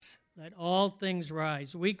Let all things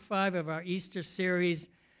rise. Week 5 of our Easter series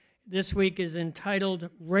this week is entitled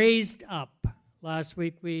Raised Up. Last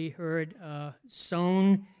week we heard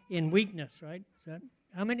Sown in Weakness, right?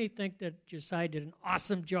 How many think that Josiah did an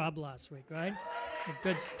awesome job last week, right?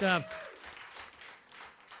 Good stuff.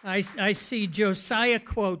 I see Josiah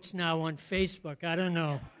quotes now on Facebook. I don't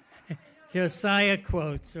know. Josiah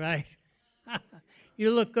quotes, right? You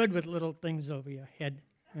look good with little things over your head,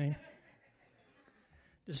 right?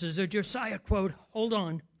 This is a Josiah quote. Hold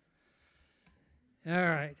on. All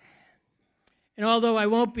right. And although I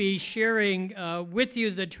won't be sharing with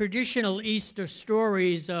you the traditional Easter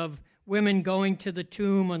stories of women going to the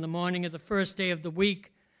tomb on the morning of the first day of the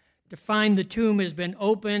week to find the tomb has been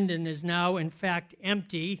opened and is now, in fact,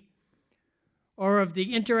 empty, or of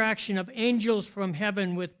the interaction of angels from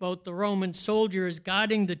heaven with both the Roman soldiers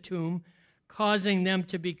guarding the tomb, causing them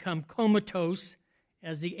to become comatose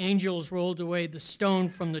as the angels rolled away the stone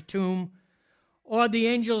from the tomb, or the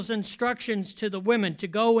angels' instructions to the women to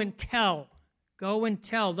go and tell,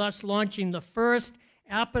 thus launching the first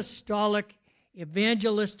apostolic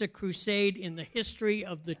evangelistic crusade in the history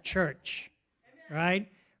of the church, right?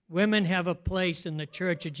 Women have a place in the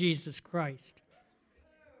Church of Jesus Christ.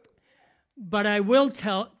 But I will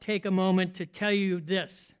take a moment to tell you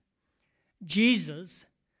this. Jesus,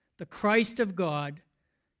 the Christ of God,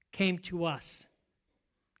 came to us.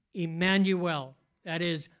 Emmanuel, that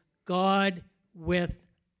is, God with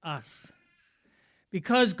us.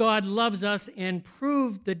 Because God loves us and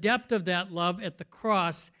proved the depth of that love at the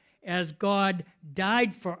cross as God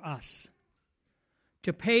died for us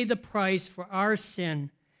to pay the price for our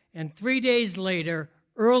sin, and 3 days later,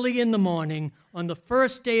 early in the morning, on the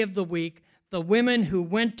first day of the week, the women who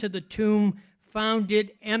went to the tomb found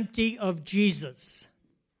it empty of Jesus,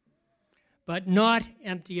 but not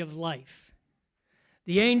empty of life.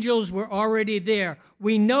 The angels were already there.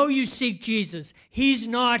 We know you seek Jesus. He's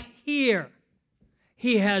not here.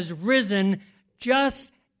 He has risen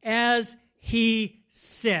just as he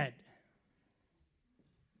said.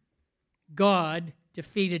 God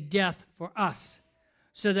defeated death for us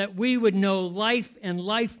so that we would know life and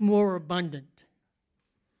life more abundant.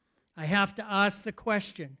 I have to ask the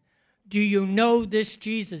question, do you know this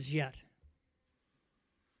Jesus yet?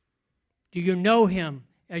 Do you know him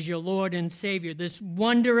as your Lord and Savior, this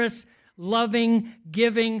wondrous, loving,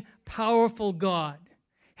 giving, powerful God?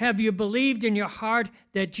 Have you believed in your heart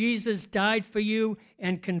that Jesus died for you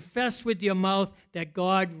and confessed with your mouth that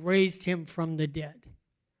God raised him from the dead?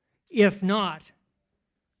 If not,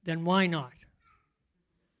 then why not?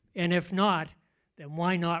 And if not, then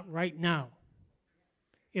why not right now?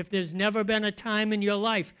 If there's never been a time in your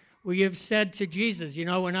life where you've said to Jesus, you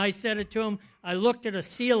know, when I said it to him, I looked at a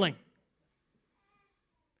ceiling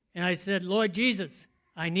and I said, Lord Jesus,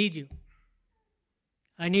 I need you.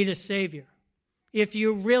 I need a Savior. If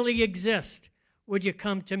you really exist, would you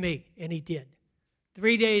come to me? And he did.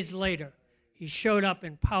 3 days later, he showed up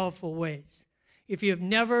in powerful ways. If you've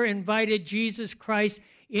never invited Jesus Christ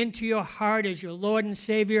into your heart as your Lord and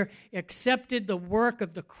Savior, accepted the work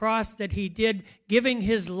of the cross that he did, giving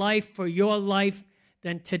his life for your life,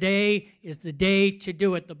 then today is the day to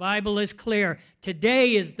do it. The Bible is clear.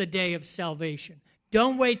 Today is the day of salvation.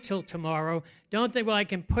 Don't wait till tomorrow. Don't think, well, I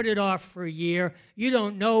can put it off for a year. You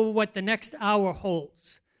don't know what the next hour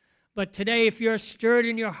holds. But today, if you're stirred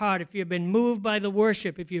in your heart, if you've been moved by the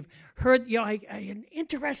worship, if you've heard, an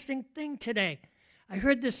interesting thing today. I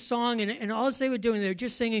heard this song, and all they were doing, they were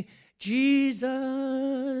just singing,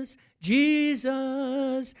 Jesus,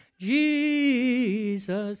 Jesus,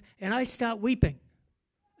 Jesus. And I stopped weeping,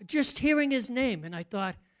 just hearing his name. And I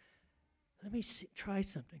thought, let me try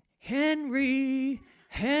something. Henry,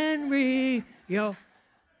 Henry,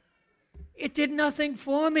 it did nothing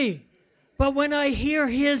for me. But when I hear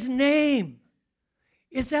his name,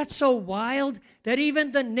 is that so wild that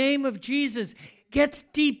even the name of Jesus gets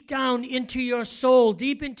deep down into your soul,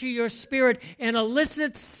 deep into your spirit, and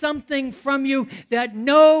elicits something from you that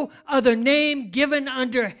no other name given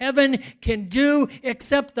under heaven can do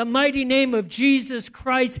except the mighty name of Jesus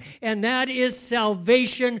Christ, and that is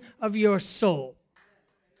salvation of your soul.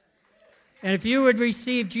 And if you would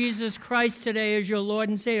receive Jesus Christ today as your Lord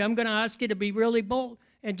and Savior, I'm going to ask you to be really bold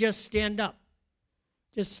and just stand up.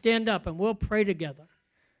 Just stand up and we'll pray together.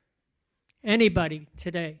 Anybody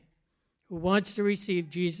today who wants to receive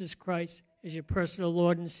Jesus Christ as your personal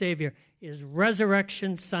Lord and Savior, is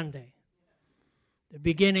Resurrection Sunday, the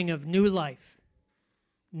beginning of new life,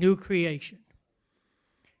 new creation.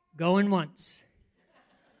 Going once,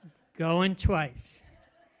 going twice,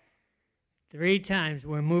 3 times,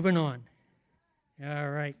 we're moving on.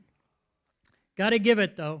 All right. Got to give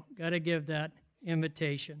it, though. Got to give that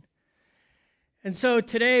invitation. And so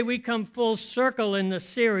today we come full circle in the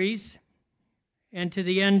series and to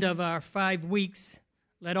the end of our 5 weeks,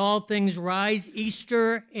 Let All Things Rise,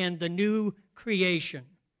 Easter and the New Creation.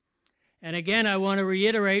 And again, I want to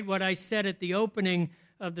reiterate what I said at the opening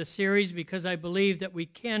of the series, because I believe that we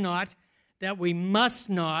cannot, that we must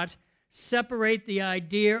not separate the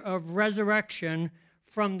idea of resurrection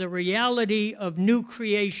from the reality of new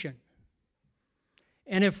creation.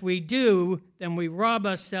 And if we do, then we rob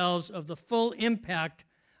ourselves of the full impact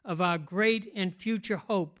of our great and future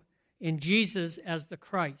hope in Jesus as the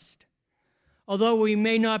Christ. Although we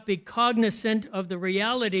may not be cognizant of the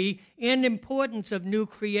reality and importance of new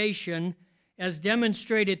creation as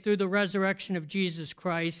demonstrated through the resurrection of Jesus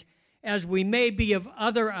Christ, as we may be of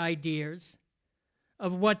other ideas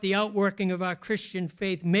of what the outworking of our Christian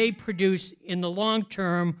faith may produce in the long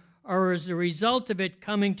term or as a result of it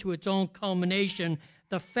coming to its own culmination,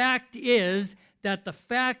 the fact is that the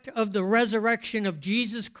fact of the resurrection of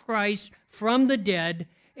Jesus Christ from the dead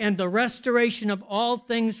and the restoration of all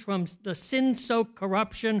things from the sin-soaked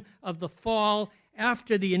corruption of the fall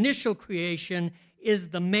after the initial creation is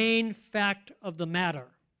the main fact of the matter.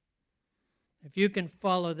 If you can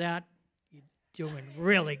follow that, you're doing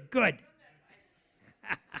really good.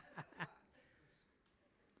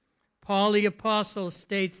 Paul the Apostle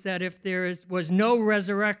states that if there was no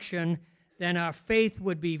resurrection, then our faith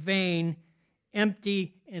would be vain,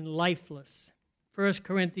 empty, and lifeless. 1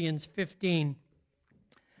 Corinthians 15.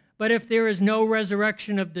 But if there is no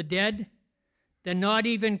resurrection of the dead, then not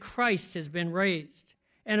even Christ has been raised.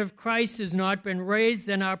 And if Christ has not been raised,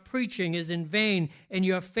 then our preaching is in vain, and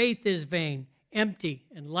your faith is vain, empty,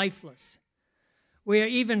 and lifeless. We are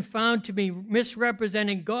even found to be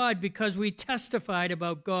misrepresenting God because we testified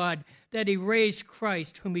about God that he raised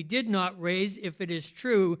Christ, whom he did not raise, if it is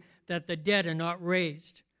true that the dead are not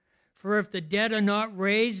raised. For if the dead are not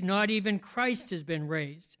raised, not even Christ has been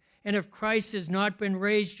raised. And if Christ has not been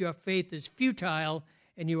raised, your faith is futile,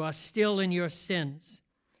 and you are still in your sins.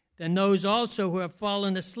 Then those also who have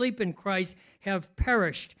fallen asleep in Christ have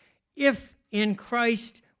perished. If in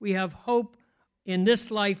Christ we have hope in this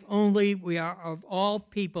life only, we are of all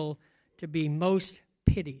people to be most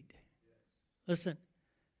pitied. Listen,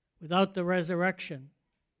 without the resurrection,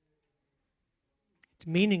 it's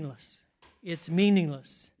meaningless. It's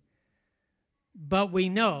meaningless. But we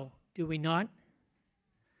know, do we not,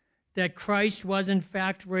 that Christ was in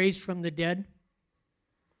fact raised from the dead?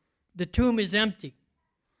 The tomb is empty.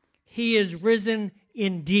 He is risen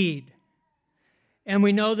indeed. And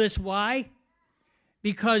we know this why?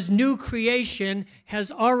 Because new creation has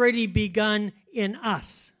already begun in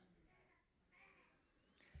us.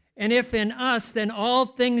 And if in us, then all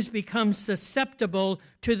things become susceptible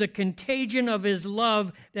to the contagion of his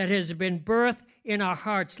love that has been birthed in our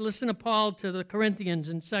hearts. Listen to Paul to the Corinthians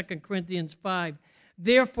in 2 Corinthians 5.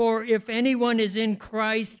 Therefore, if anyone is in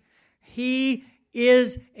Christ, he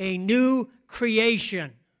is a new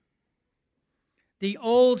creation. The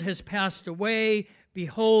old has passed away.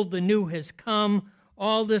 Behold, the new has come.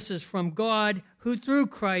 All this is from God, who through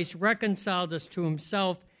Christ reconciled us to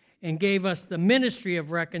himself and gave us the ministry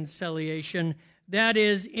of reconciliation. That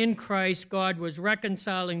is, in Christ, God was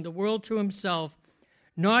reconciling the world to himself,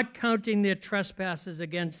 not counting their trespasses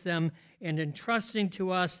against them, and entrusting to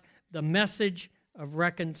us the message of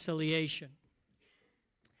reconciliation.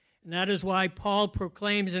 And that is why Paul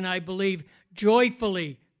proclaims, and I believe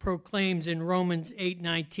joyfully proclaims in Romans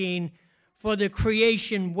 8:19, for the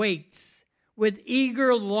creation waits with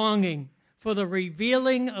eager longing for the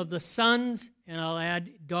revealing of the sons, and I'll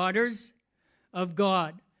add daughters, of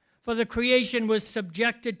God. For the creation was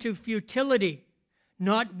subjected to futility,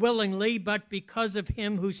 not willingly, but because of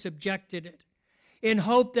him who subjected it, in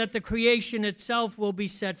hope that the creation itself will be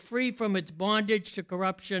set free from its bondage to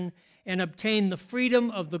corruption and obtain the freedom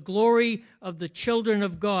of the glory of the children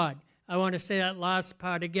of God. I want to say that last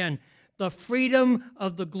part again. The freedom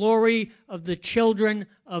of the glory of the children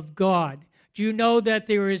of God. Do you know that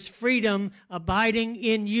there is freedom abiding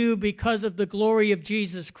in you because of the glory of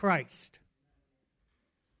Jesus Christ?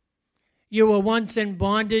 You were once in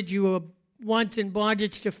bondage. You were once in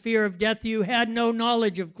bondage to fear of death. You had no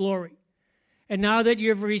knowledge of glory. And now that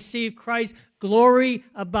you've received Christ, glory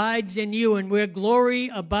abides in you. And where glory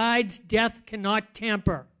abides, death cannot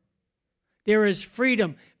tamper. There is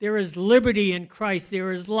freedom. There is liberty in Christ.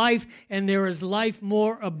 There is life, and there is life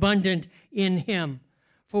more abundant in him.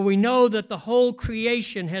 For we know that the whole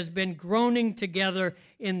creation has been groaning together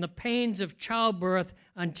in the pains of childbirth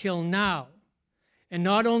until now. And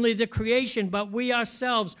not only the creation, but we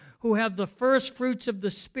ourselves, who have the first fruits of the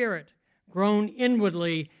Spirit, groan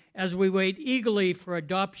inwardly as we wait eagerly for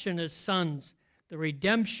adoption as sons, the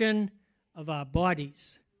redemption of our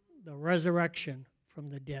bodies, the resurrection from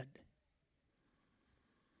the dead.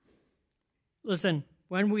 Listen,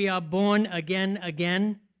 when we are born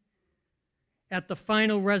again, at the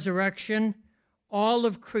final resurrection, all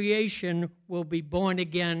of creation will be born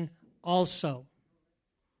again also.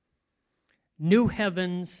 New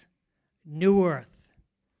heavens, new earth,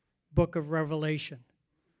 book of Revelation.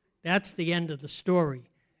 That's the end of the story.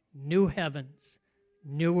 New heavens,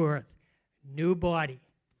 new earth, new body.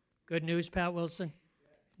 Good news, Pat Wilson?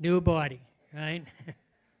 New body, right?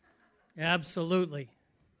 Absolutely.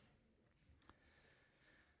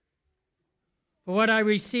 For what I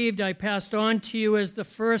received, I passed on to you as the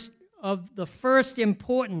first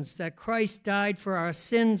importance, that Christ died for our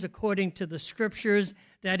sins according to the Scriptures,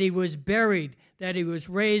 that he was buried, that he was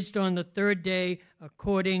raised on the third day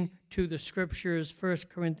according to the Scriptures, 1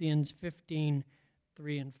 Corinthians 15,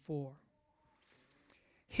 3 and 4.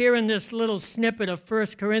 Here in this little snippet of 1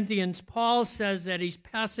 Corinthians, Paul says that he's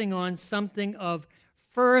passing on something of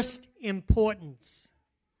first importance.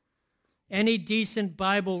 Any decent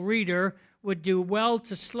Bible reader would do well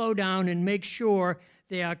to slow down and make sure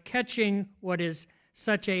they are catching what is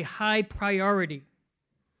such a high priority.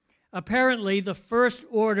 Apparently, the first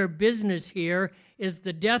order business here is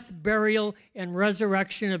the death, burial, and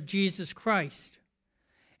resurrection of Jesus Christ.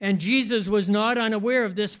 And Jesus was not unaware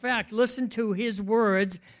of this fact. Listen to his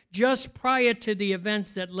words just prior to the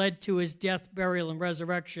events that led to his death, burial, and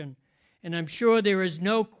resurrection. And I'm sure there is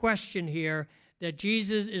no question here that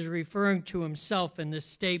Jesus is referring to himself in this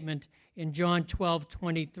statement in John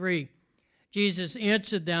 12:23. Jesus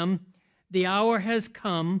answered them, "The hour has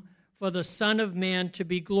come for the Son of Man to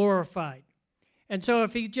be glorified." And so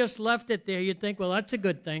if he just left it there, you'd think, well, that's a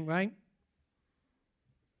good thing, right?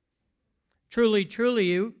 Truly,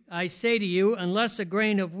 truly, I say to you, unless a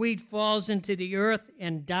grain of wheat falls into the earth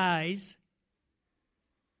and dies,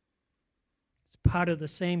 it's part of the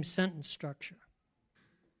same sentence structure.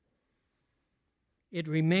 It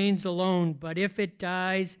remains alone, but if it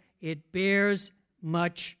dies, it bears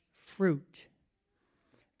much fruit.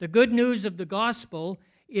 The good news of the gospel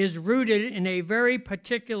is rooted in a very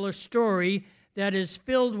particular story that is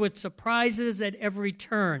filled with surprises at every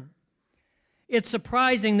turn. It's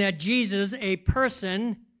surprising that Jesus, a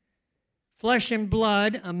person, flesh and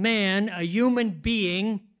blood, a man, a human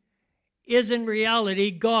being, is in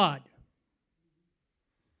reality God.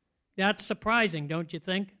 That's surprising, don't you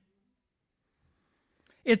think?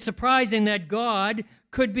 It's surprising that God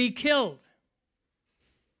could be killed.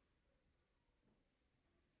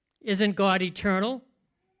 Isn't God eternal?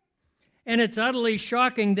 And it's utterly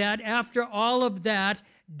shocking that after all of that,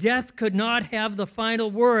 death could not have the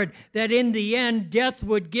final word, that in the end, death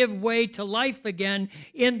would give way to life again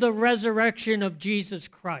in the resurrection of Jesus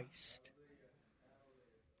Christ.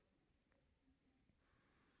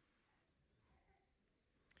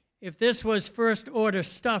 If this was first order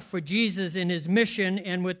stuff for Jesus in his mission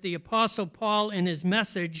and with the Apostle Paul in his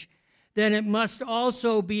message, then it must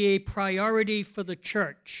also be a priority for the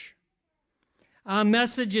church. Our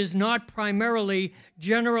message is not primarily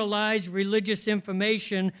generalized religious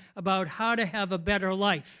information about how to have a better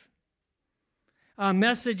life. Our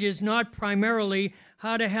message is not primarily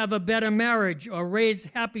how to have a better marriage or raise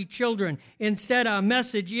happy children. Instead, our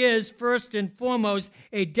message is, first and foremost,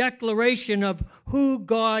 a declaration of who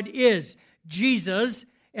God is, Jesus,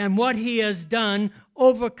 and what he has done,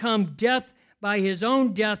 overcome death by his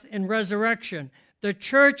own death and resurrection. The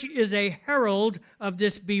church is a herald of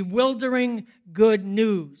this bewildering good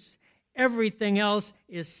news. Everything else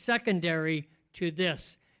is secondary to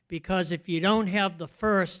this, because if you don't have the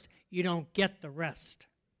first, you don't get the rest.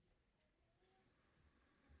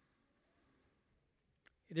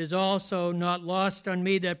 It is also not lost on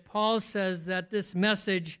me that Paul says that this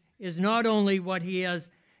message is not only what he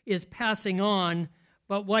is passing on,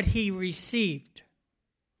 but what he received.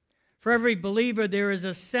 For every believer, there is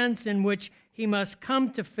a sense in which he must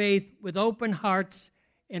come to faith with open hearts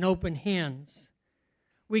and open hands.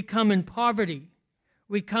 We come in poverty.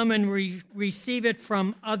 We come and receive it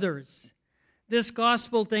from others. This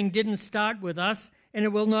gospel thing didn't start with us, and it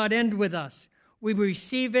will not end with us. We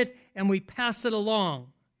receive it and we pass it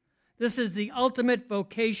along. This is the ultimate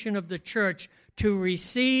vocation of the church, to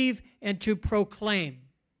receive and to proclaim.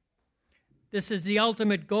 This is the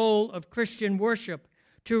ultimate goal of Christian worship,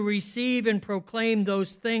 to receive and proclaim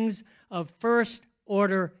those things of first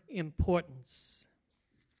order importance.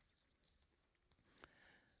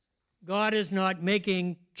 God is not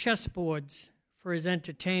making chessboards for his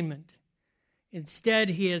entertainment. Instead,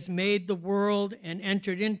 he has made the world and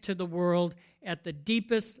entered into the world at the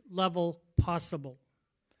deepest level possible,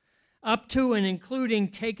 up to and including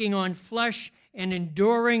taking on flesh and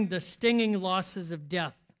enduring the stinging losses of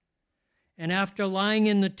death. And after lying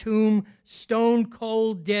in the tomb, stone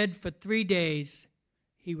cold dead for 3 days,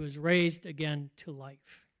 he was raised again to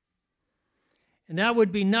life. And that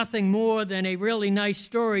would be nothing more than a really nice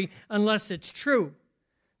story unless it's true,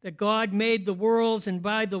 that God made the worlds, and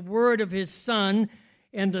by the word of his Son,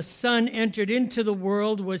 and the Son entered into the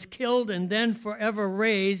world, was killed, and then forever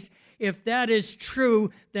raised. If that is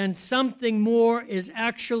true, then something more is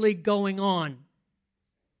actually going on.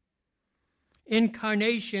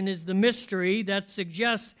 Incarnation is the mystery that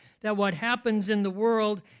suggests that what happens in the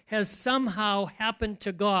world has somehow happened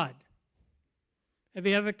to God. Have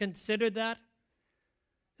you ever considered that?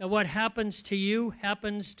 That what happens to you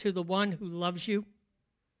happens to the one who loves you?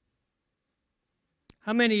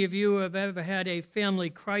 How many of you have ever had a family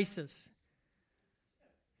crisis?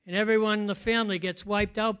 And everyone in the family gets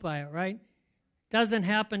wiped out by it, right? Doesn't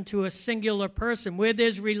happen to a singular person. Where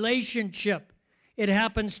there's relationship, it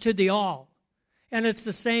happens to the all. And it's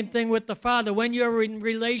the same thing with the Father. When you're in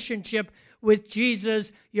relationship with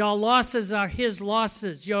Jesus, your losses are his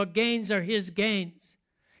losses. Your gains are his gains.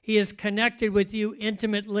 He is connected with you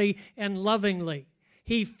intimately and lovingly.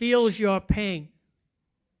 He feels your pain.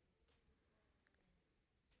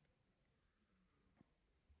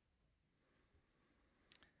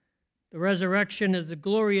 The resurrection is the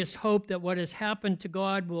glorious hope that what has happened to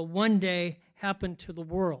God will one day happen to the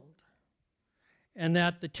world, and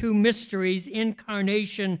that the two mysteries,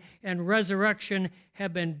 incarnation and resurrection,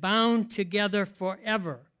 have been bound together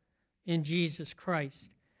forever in Jesus Christ.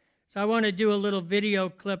 So I want to do a little video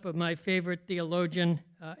clip of my favorite theologian,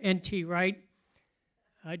 N.T. Wright.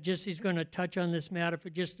 He's going to touch on this matter for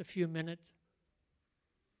just a few minutes.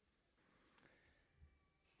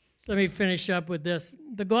 Let me finish up with this.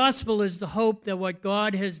 The gospel is the hope that what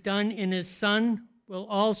God has done in his Son will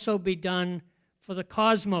also be done for the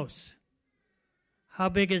cosmos. How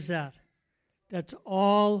big is that? That's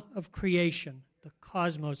all of creation, the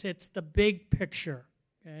cosmos. It's the big picture,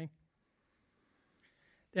 okay?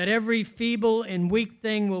 That every feeble and weak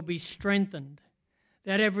thing will be strengthened,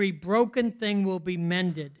 that every broken thing will be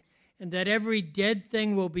mended, and that every dead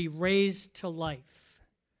thing will be raised to life.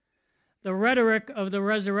 The rhetoric of the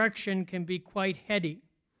resurrection can be quite heady.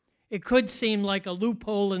 It could seem like a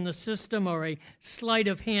loophole in the system or a sleight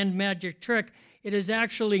of hand magic trick. It is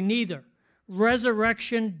actually neither.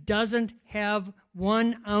 Resurrection doesn't have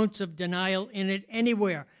 1 ounce of denial in it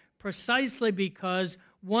anywhere, precisely because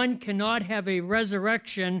one cannot have a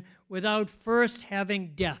resurrection without first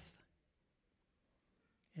having death.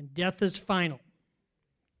 And death is final.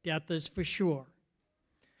 Death is for sure.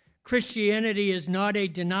 Christianity is not a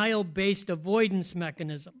denial-based avoidance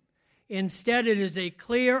mechanism. Instead, it is a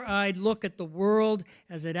clear-eyed look at the world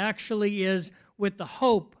as it actually is, with the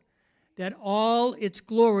hope that all its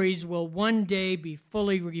glories will one day be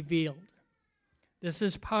fully revealed. This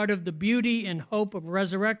is part of the beauty and hope of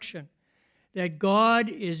resurrection, that God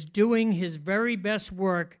is doing his very best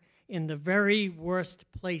work in the very worst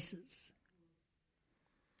places.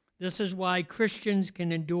 This is why Christians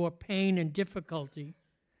can endure pain and difficulty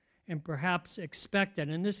and perhaps expect it.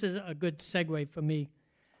 And this is a good segue for me.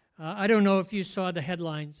 I don't know if you saw the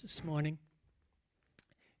headlines this morning.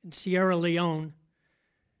 In Sierra Leone,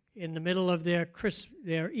 in the middle of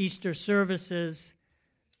their Easter services,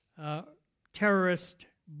 terrorists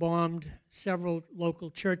bombed several local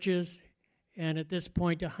churches, and at this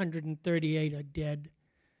point 138 are dead,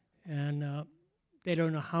 and they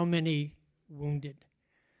don't know how many wounded.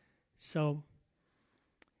 So,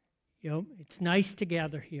 it's nice to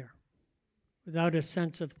gather here without a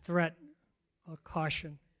sense of threat or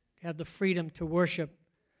caution, to have the freedom to worship.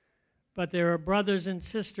 But there are brothers and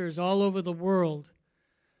sisters all over the world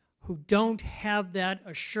who don't have that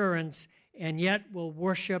assurance and yet will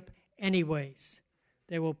worship anyways.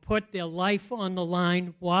 They will put their life on the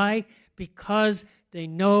line. Why? Because they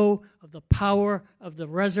know of the power of the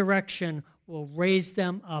resurrection will raise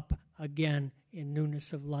them up again in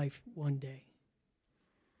newness of life one day.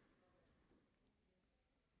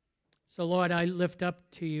 So, Lord, I lift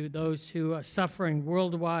up to you those who are suffering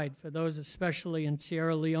worldwide, for those especially in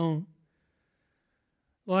Sierra Leone.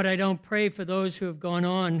 Lord, I don't pray for those who have gone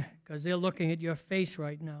on because they're looking at your face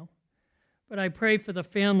right now. But I pray for the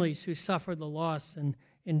families who suffer the loss and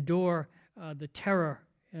endure the terror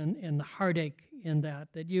and the heartache in that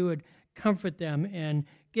you would comfort them and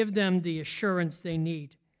give them the assurance they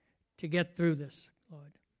need to get through this,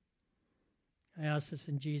 Lord. I ask this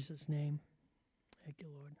in Jesus' name. Thank you,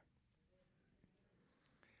 Lord.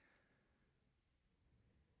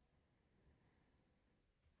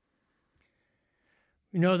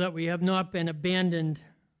 We know that we have not been abandoned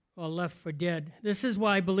or left for dead. This is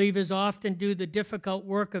why believers often do the difficult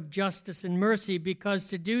work of justice and mercy, because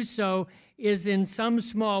to do so is in some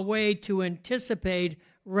small way to anticipate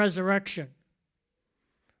resurrection.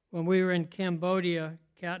 When we were in Cambodia,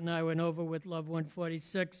 Kat and I went over with Love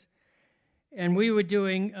 146, and we were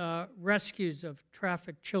doing rescues of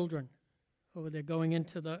trafficked children over there, going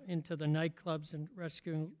into the nightclubs and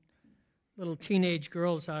rescuing little teenage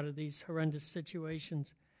girls out of these horrendous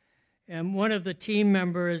situations. And one of the team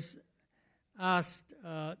members asked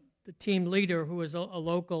the team leader, who was a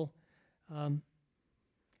local,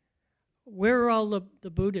 where are all the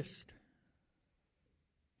Buddhists?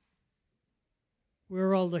 Where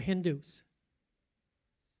are all the Hindus?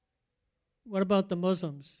 What about the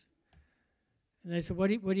Muslims? And they said, what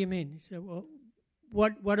do you mean? He said, well,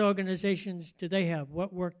 what organizations do they have?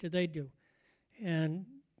 What work do they do? And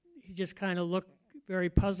he just kind of looked very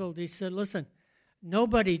puzzled. He said, listen,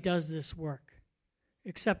 nobody does this work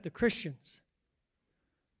except the Christians.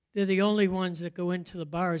 They're the only ones that go into the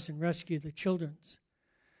bars and rescue the children.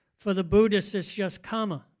 For the Buddhists, it's just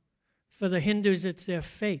karma. For the Hindus, it's their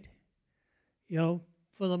fate.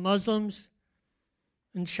 For the Muslims,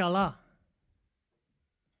 inshallah.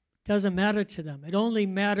 Doesn't matter to them. It only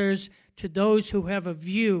matters to those who have a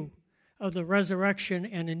view of the resurrection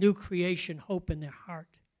and a new creation hope in their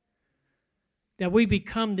heart. That we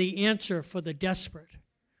become the answer for the desperate,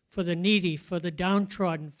 for the needy, for the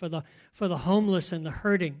downtrodden, for the homeless and the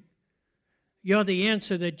hurting. You're the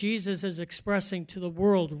answer that Jesus is expressing to the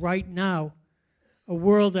world right now, a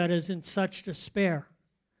world that is in such despair.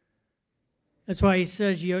 That's why he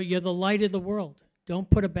says you're the light of the world. Don't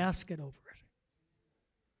put a basket over it.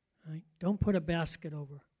 Right? Don't put a basket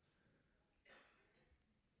over.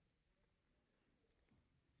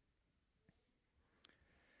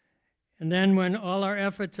 And then when all our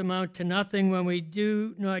efforts amount to nothing, when we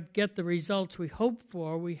do not get the results we hope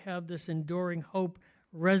for, we have this enduring hope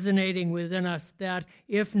resonating within us that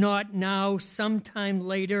if not now, sometime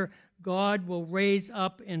later, God will raise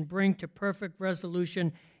up and bring to perfect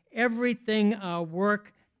resolution everything our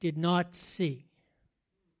work did not see.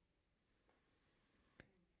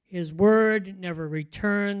 His word never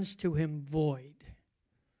returns to him void.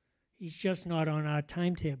 He's just not on our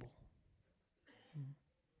timetable.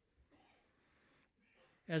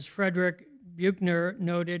 As Frederick Buechner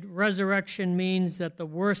noted, resurrection means that the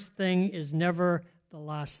worst thing is never the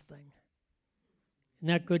last thing. Isn't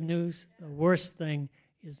that good news? The worst thing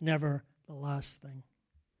is never the last thing.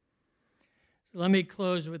 So let me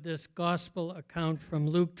close with this gospel account from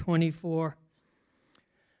Luke 24.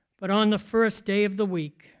 But on the first day of the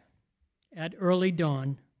week, at early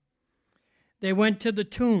dawn, they went to the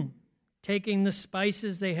tomb, taking the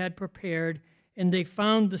spices they had prepared, and they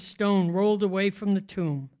found the stone rolled away from the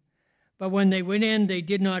tomb. But when they went in, they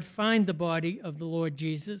did not find the body of the Lord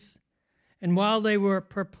Jesus. And while they were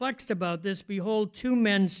perplexed about this, behold, two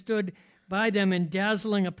men stood by them in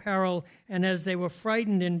dazzling apparel, and as they were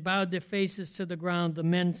frightened and bowed their faces to the ground, the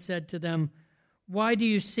men said to them, "Why do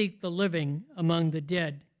you seek the living among the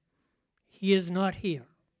dead? He is not here,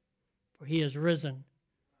 for he is risen.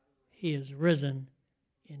 He is risen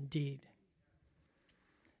indeed."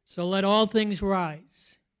 So let all things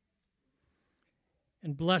rise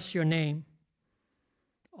and bless your name,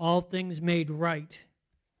 all things made right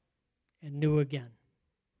and new again.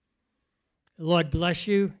 The Lord bless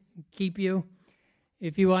you and keep you.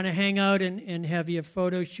 If you want to hang out and have your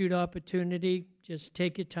photo shoot opportunity, just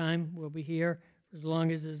take your time. We'll be here as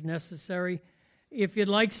long as is necessary. If you'd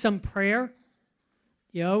like some prayer,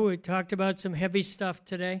 we talked about some heavy stuff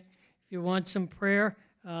today. If you want some prayer,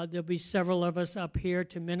 there'll be several of us up here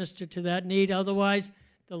to minister to that need. Otherwise,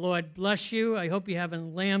 the Lord bless you. I hope you have a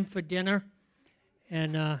lamb for dinner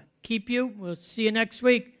and keep you. We'll see you next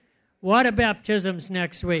week. Water baptisms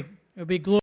next week. It'll be glorious.